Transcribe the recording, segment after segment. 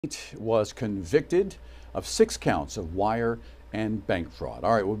was convicted of 6 counts of wire and bank fraud.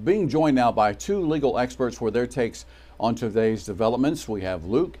 All right, we're being joined now by 2 legal experts for their takes on today's developments. We have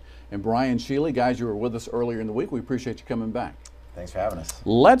Luke and Brian Sheely. Guys, you were with us earlier in the week. We appreciate you coming back. Thanks for having us.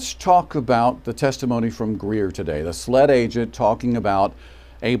 Let's talk about the testimony from Greer today. The SLED agent talking about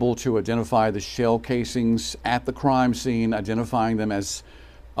able to identify the shell casings at the crime scene, identifying them as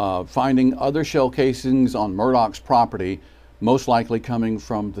finding other shell casings on Murdaugh's property, most likely coming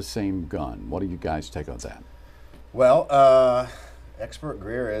from the same gun. What do you guys take on that? Well, expert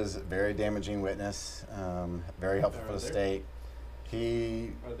Greer is a very damaging witness, very helpful for the state.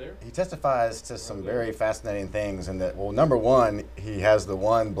 He testifies to some very fascinating things, and that, well, number one, he has the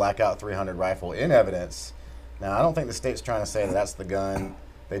one Blackout 300 rifle in evidence. Now, I don't think the state's trying to say that that's the gun.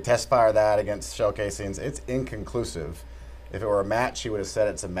 They test fire that against shell casings. It's inconclusive. If it were a match, he would have said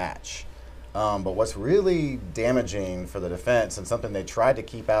it's a match. But what's really damaging for the defense, and something they tried to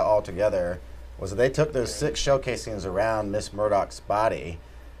keep out altogether, was that they took those 6 shell casings around Miss Murdaugh's body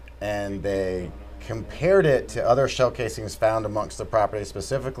and they compared it to other shell casings found amongst the property,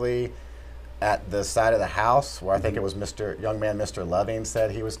 specifically at the side of the house where I think it was young man Mr. Loving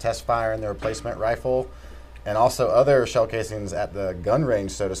said he was test firing the replacement rifle, and also other shell casings at the gun range,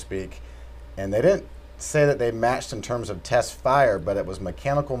 so to speak. And they didn't say that they matched in terms of test fire, but it was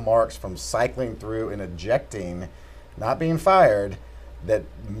mechanical marks from cycling through and ejecting, not being fired, that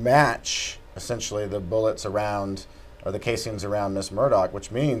match essentially the bullets around, or the casings around Miss Murdaugh, which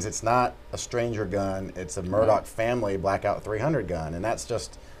means it's not a stranger gun, it's a Murdaugh family Blackout 300 gun. And that's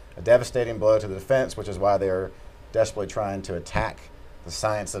just a devastating blow to the defense, which is why they're desperately trying to attack the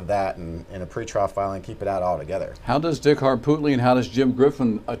science of that and in a pretrial filing keep it out altogether. How does Dick Harpootli and how does Jim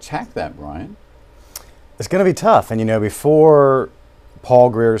Griffin attack that, Brian? It's going to be tough. And, you know, before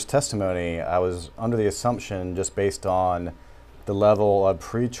Paul Greer's testimony, I was under the assumption, just based on the level of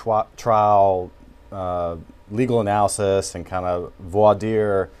pre-trial legal analysis and kind of voir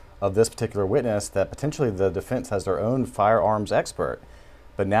dire of this particular witness, that potentially the defense has their own firearms expert.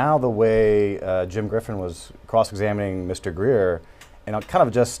 But now the way Jim Griffin was cross-examining Mr. Greer and kind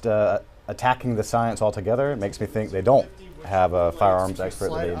of just attacking the science altogether, it makes me think they don't have a firearms expert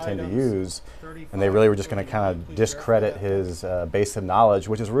that they intend to use, and they really were just going to kind of discredit his base of knowledge,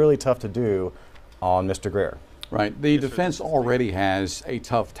 which is really tough to do on Mr. Greer. Right. The defense already has a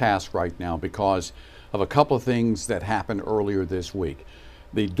tough task right now because of a couple of things that happened earlier this week.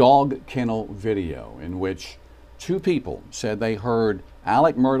 The dog kennel video, in which 2 people said they heard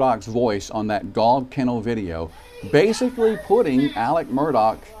Alec Murdaugh's voice on that dog kennel video, basically putting Alec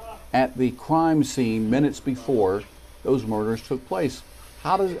Murdaugh at the crime scene minutes before those murders took place.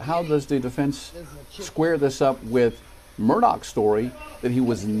 How does the defense square this up with Murdaugh's story that he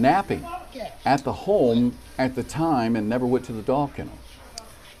was napping at the home at the time and never went to the dog kennel?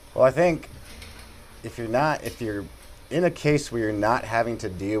 Well, I think if you're in a case where you're not having to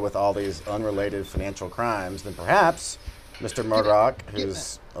deal with all these unrelated financial crimes, then perhaps Mr. Murdaugh,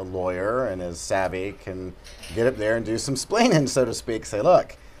 who's a lawyer and is savvy, can get up there and do some splaining, so to speak. Say,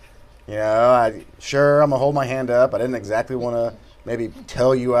 look, you know, I'm gonna hold my hand up. I didn't exactly want to maybe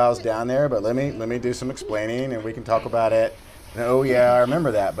tell you I was down there, but let me do some explaining and we can talk about it. And, oh yeah, I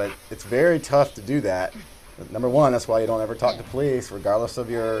remember that. But it's very tough to do that. Number one, that's why you don't ever talk to police, regardless of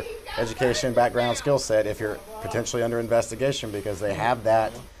your education, background, skill set, if you're potentially under investigation, because they have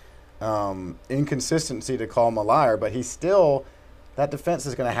that inconsistency to call him a liar. But that defense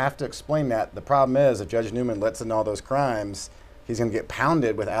is going to have to explain that. The problem is, if Judge Newman lets in all those crimes, he's going to get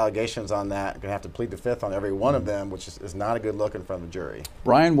pounded with allegations on that. Going to have to plead the fifth on every one of them, which is not a good look in front of the jury.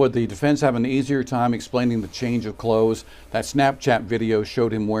 Brian, would the defense have an easier time explaining the change of clothes? That Snapchat video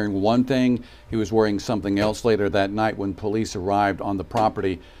showed him wearing one thing. He was wearing something else later that night when police arrived on the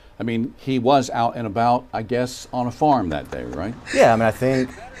property. I mean, he was out and about, I guess, on a farm that day, right? Yeah, I mean, I think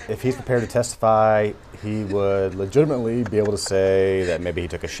if he's prepared to testify, he would legitimately be able to say that maybe he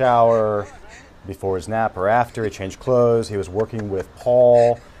took a shower before his nap or after, he changed clothes, he was working with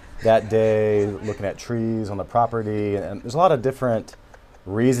Paul that day, looking at trees on the property, and there's a lot of different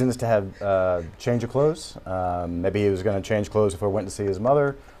reasons to have change of clothes. Maybe he was going to change clothes before he went to see his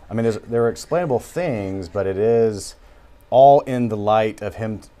mother. I mean, there are explainable things, but it is all in the light of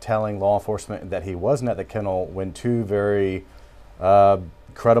him telling law enforcement that he wasn't at the kennel when 2 very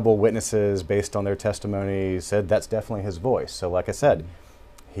credible witnesses, based on their testimony, said that's definitely his voice. So like I said,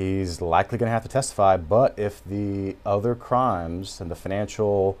 he's likely going to have to testify, but if the other crimes and the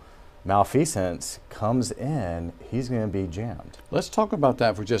financial malfeasance comes in, he's going to be jammed. Let's talk about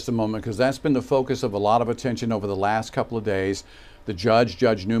that for just a moment, because that's been the focus of a lot of attention over the last couple of days. The judge,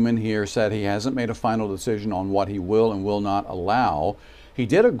 Judge Newman here, said he hasn't made a final decision on what he will and will not allow. he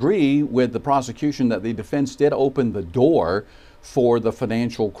did agree with the prosecution that the defense did open the door for the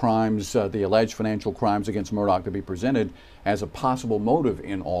financial crimes, the alleged financial crimes against Murdaugh to be presented as a possible motive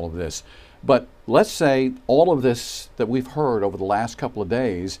in all of this. But let's say all of this that we've heard over the last couple of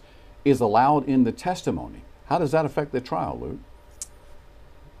days is allowed in the testimony. How does that affect the trial, Luke?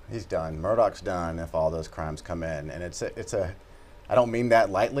 He's done. Murdaugh's done if all those crimes come in. And I don't mean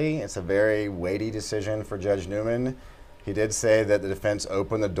that lightly. It's a very weighty decision for Judge Newman. He did say that the defense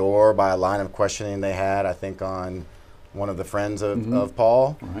opened the door by a line of questioning they had, I think, on one of the friends of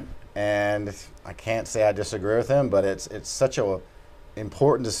Paul. Right. And I can't say I disagree with him, but it's such a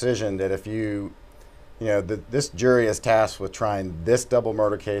important decision that if this jury is tasked with trying this double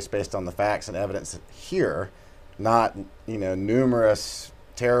murder case based on the facts and evidence here, not, numerous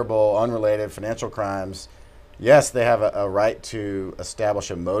terrible, unrelated financial crimes. Yes, they have a right to establish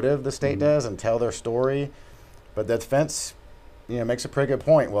a motive, the state does, and tell their story. But the defense, makes a pretty good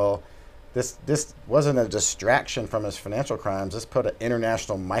point. Well, this wasn't a distraction from his financial crimes. This put an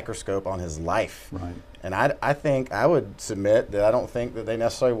international microscope on his life. Right. And I think I would submit that I don't think that they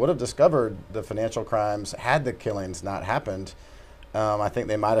necessarily would have discovered the financial crimes had the killings not happened. I think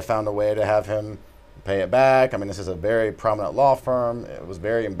they might have found a way to have him pay it back. I mean, this is a very prominent law firm. It was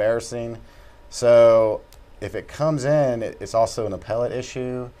very embarrassing. So if it comes in, it's also an appellate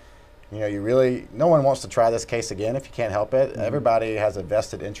issue. No one wants to try this case again if you can't help it. Everybody has a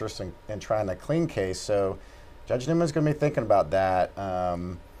vested interest in trying a clean case. So Judge Newman's going to be thinking about that.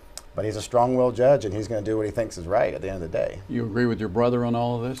 But he's a strong-willed judge, and he's going to do what he thinks is right at the end of the day. You agree with your brother on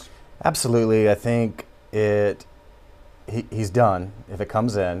all of this? Absolutely. I think he's done if it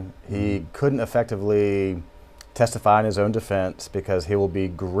comes in. He couldn't effectively testify in his own defense because he will be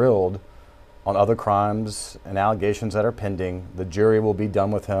grilled on other crimes and allegations that are pending. The jury will be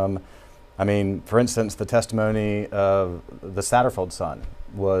done with him. I mean, for instance, the testimony of the Satterfield son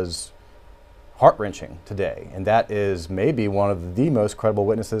was heart-wrenching today, and that is maybe one of the most credible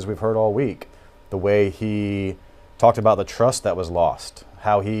witnesses we've heard all week. The way he talked about the trust that was lost,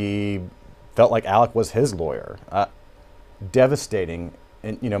 how he felt like Alec was his lawyer. Devastating.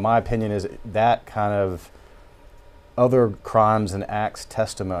 And, my opinion is that kind of other crimes and acts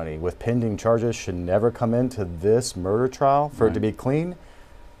testimony with pending charges should never come into this murder trial for it to be clean.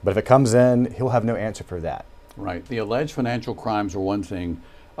 But if it comes in, he'll have no answer for that. Right. The alleged financial crimes are one thing.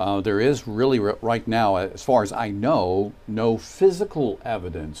 There is really right now, as far as I know, no physical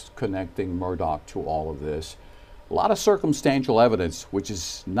evidence connecting Murdaugh to all of this. A lot of circumstantial evidence, which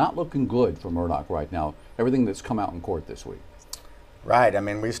is not looking good for Murdaugh right now. Everything that's come out in court this week. Right. I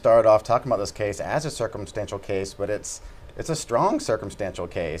mean, we started off talking about this case as a circumstantial case, but it's a strong circumstantial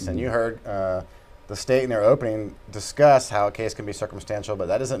case. And you heard the state in their opening discuss how a case can be circumstantial, but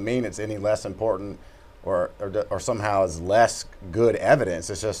that doesn't mean it's any less important or somehow is less good evidence.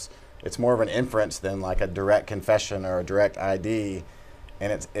 It's more of an inference than like a direct confession or a direct ID.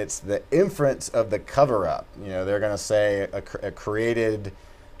 And it's the inference of the cover-up. They're going to say a created,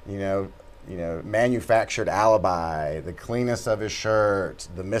 manufactured alibi, the cleanness of his shirt,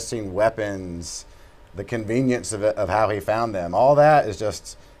 the missing weapons, the convenience of how he found them. All that is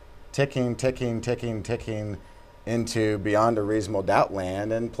just ticking into beyond a reasonable doubt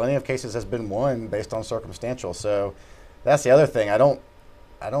land, and plenty of cases has been won based on circumstantial. So that's the other thing. I don't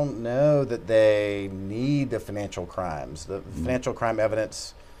know that they need the financial crimes. The financial crime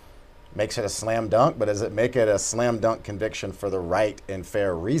evidence makes it a slam dunk, but does it make it a slam dunk conviction for the right and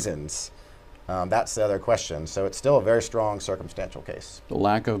fair reasons? That's the other question. So it's still a very strong circumstantial case. The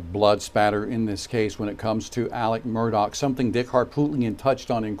lack of blood spatter in this case when it comes to Alec Murdaugh, something Dick Harpootlian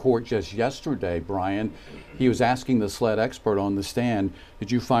touched on in court just yesterday, Brian. He was asking the SLED expert on the stand,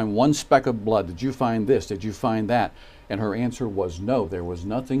 did you find one speck of blood? Did you find this? Did you find that? And her answer was no. There was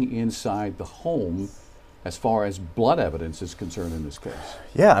nothing inside the home as far as blood evidence is concerned in this case.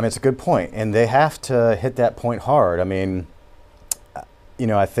 Yeah, I mean, it's a good point. And they have to hit that point hard. I mean,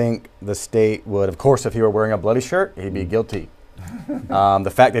 I think the state would, of course, if he were wearing a bloody shirt, he'd be guilty.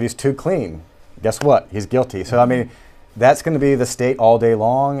 The fact that he's too clean, guess what? He's guilty. So, I mean, that's going to be the state all day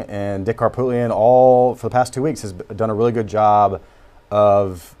long. And Dick Harpootlian, for the past 2 weeks, has done a really good job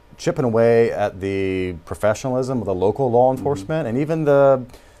of chipping away at the professionalism of the local law enforcement and even the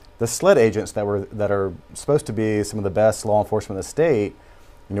SLED agents that are supposed to be some of the best law enforcement in the state.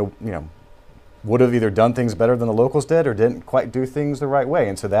 Would have either done things better than the locals did or didn't quite do things the right way.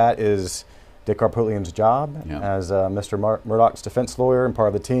 And so that is Dick Harpootlian's job as Mr. Murdaugh's defense lawyer and part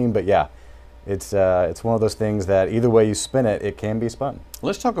of the team. But yeah, it's one of those things that either way you spin it, it can be spun.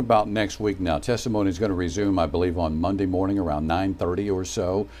 Let's talk about next week now. Testimony is going to resume, I believe, on Monday morning around 9:30 or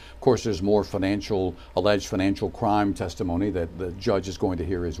so. Of course, there's more alleged financial crime testimony that the judge is going to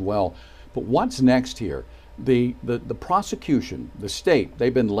hear as well. But what's next here? The prosecution, the state,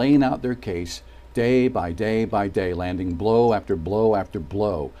 they've been laying out their case day by day by day, landing blow after blow after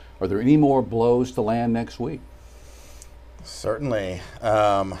blow. Are there any more blows to land next week? Certainly.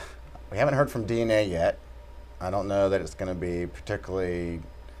 We haven't heard from DNA yet. I don't know that it's going to be particularly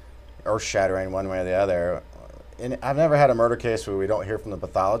earth-shattering one way or the other. I've never had a murder case where we don't hear from the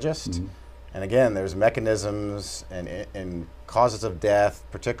pathologist. Mm-hmm. And again, there's mechanisms and causes of death.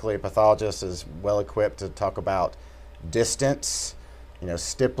 Particularly, a pathologist is well equipped to talk about distance,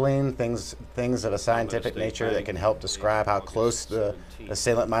 stippling, things of a scientific nature that can help describe how close the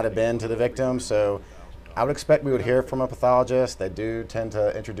assailant might have been to the victim. So I would expect we would hear from a pathologist. They do tend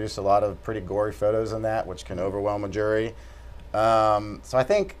to introduce a lot of pretty gory photos in that, which can overwhelm a jury. So I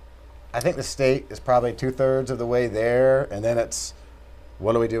think the state is probably 2/3 of the way there, and then it's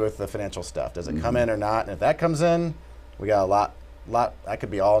what do we do with the financial stuff? Does it come in or not? And if that comes in, we got a lot. That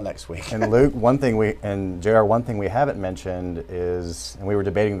could be all next week. And Luke, JR, one thing we haven't mentioned is, and we were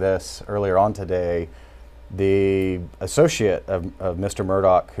debating this earlier on today, the associate of Mr.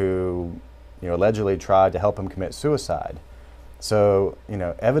 Murdaugh who allegedly tried to help him commit suicide. So,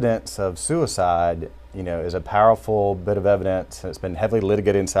 evidence of suicide, is a powerful bit of evidence. It's been heavily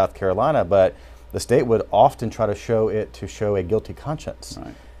litigated in South Carolina, but the state would often try to show a guilty conscience.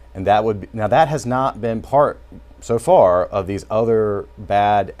 Right. And that has not been part so far of these other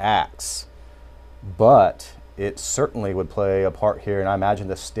bad acts, but it certainly would play a part here, and I imagine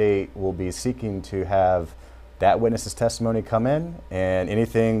the state will be seeking to have that witness's testimony come in, and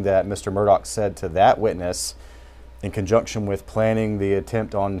anything that Mr. Murdaugh said to that witness in conjunction with planning the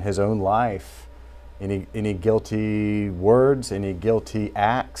attempt on his own life, any guilty words, any guilty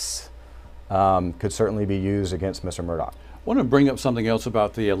acts could certainly be used against Mr. Murdaugh. I want to bring up something else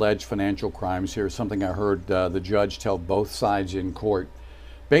about the alleged financial crimes here, something I heard the judge tell both sides in court.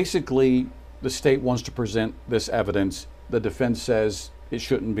 Basically, the state wants to present this evidence. The defense says it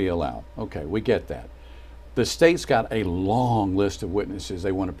shouldn't be allowed. Okay, we get that. The state's got a long list of witnesses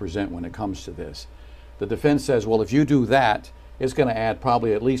they want to present when it comes to this. The defense says, well, if you do that, it's going to add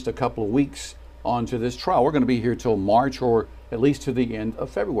probably at least a couple of weeks onto this trial. We're going to be here till March or at least to the end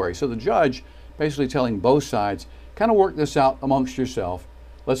of February. So the judge basically telling both sides, kind of work this out amongst yourself.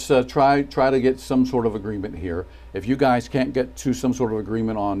 Let's try to get some sort of agreement here. If you guys can't get to some sort of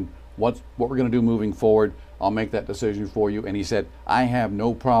agreement on what we're going to do moving forward, I'll make that decision for you. And he said, I have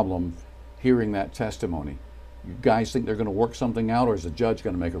no problem hearing that testimony. You guys think they're going to work something out, or is the judge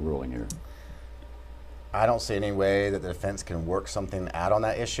going to make a ruling here? I don't see any way that the defense can work something out on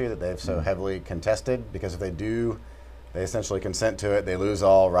that issue that they've so heavily contested, because if they do, they essentially consent to it. They lose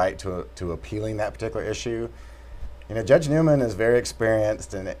all right to appealing that particular issue. Judge Newman is very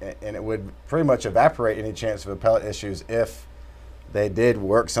experienced, and it would pretty much evaporate any chance of appellate issues if they did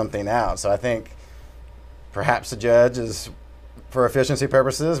work something out. So I think perhaps the judge is, for efficiency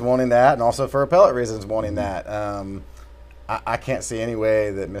purposes, wanting that, and also for appellate reasons wanting that. I can't see any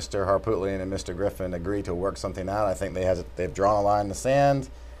way that Mr. Harpootlian and Mr. Griffin agree to work something out. I think they've drawn a line in the sand.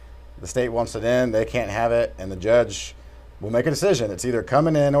 The state wants it in, they can't have it, and the judge will make a decision. It's either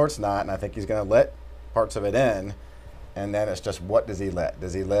coming in or it's not, and I think he's going to let parts of it in, and then it's just, what does he let?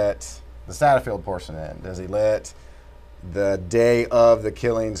 Does he let the Satterfield portion in? Does he let the day of the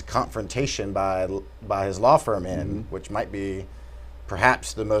killings confrontation by his law firm in, which might be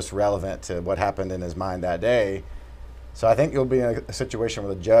perhaps the most relevant to what happened in his mind that day? So I think you'll be in a situation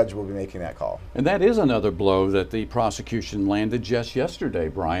where the judge will be making that call. And that is another blow that the prosecution landed just yesterday,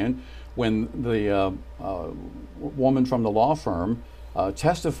 Brian, when the woman from the law firm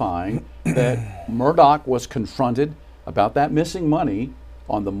testifying that Murdaugh was confronted about that missing money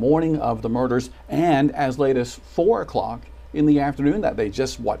on the morning of the murders, and as late as 4 o'clock in the afternoon that day,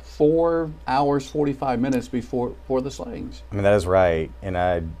 just 4 hours, 45 minutes before the slayings. I mean, that is right.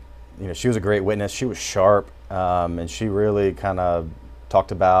 And she was a great witness. She was sharp, and she really kind of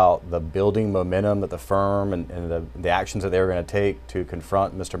talked about the building momentum that the firm and the actions that they were going to take to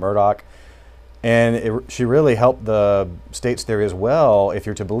confront Mr. Murdaugh. And she really helped the state's theory as well, if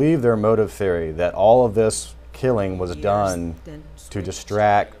you're to believe their motive theory, that all of this killing was done to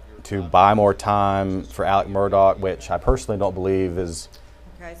distract, to buy more time for Alec Murdaugh, which I personally don't believe is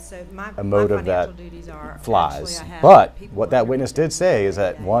a motive that flies. But what that witness did say is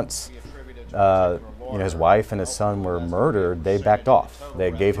that once his wife and his son were murdered, they backed off.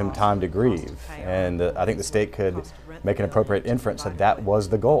 They gave him time to grieve. And I think the state could make an appropriate inference that that was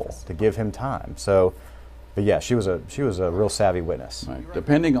the goal, to give him time. So, but yeah, she was a real savvy witness. Right.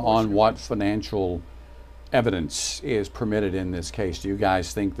 Depending on what financial evidence is permitted in this case, do you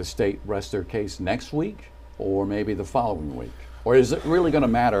guys think the state rests their case next week or maybe the following week? Or is it really going to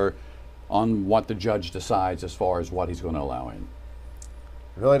matter on what the judge decides as far as what he's going to allow in?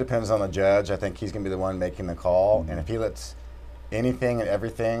 It really depends on the judge. I think he's going to be the one making the call. And if he lets anything and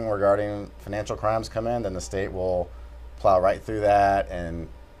everything regarding financial crimes come in, then the state will plow right through that, and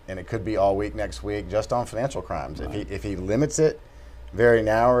it could be all week next week just on financial crimes. Right. If he limits it very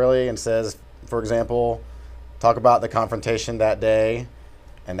narrowly and says, for example, talk about the confrontation that day,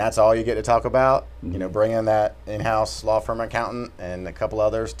 and that's all you get to talk about, you know, bring in that in-house law firm accountant and a couple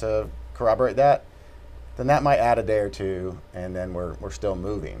others to corroborate that, then that might add a day or two, and then we're still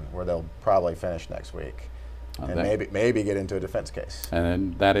moving, where they'll probably finish next week. And maybe get into a defense case.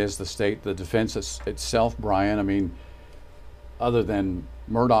 And that is the defense itself, Brian. I mean, other than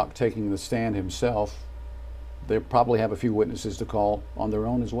Murdaugh taking the stand himself, they probably have a few witnesses to call on their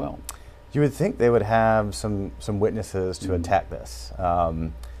own as well. You would think they would have some witnesses to attack this.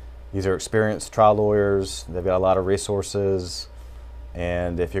 These are experienced trial lawyers. They've got a lot of resources.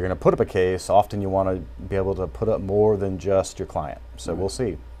 And if you're going to put up a case, often you want to be able to put up more than just your client. So we'll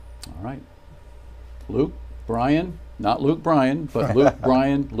see. All right. Luke, Brian, not Luke Bryan, but Luke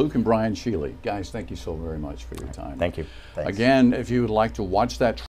Bryan, Luke and Brian Shealy. Guys, thank you so very much for your time. Thank you. Thanks. Again, if you would like to watch that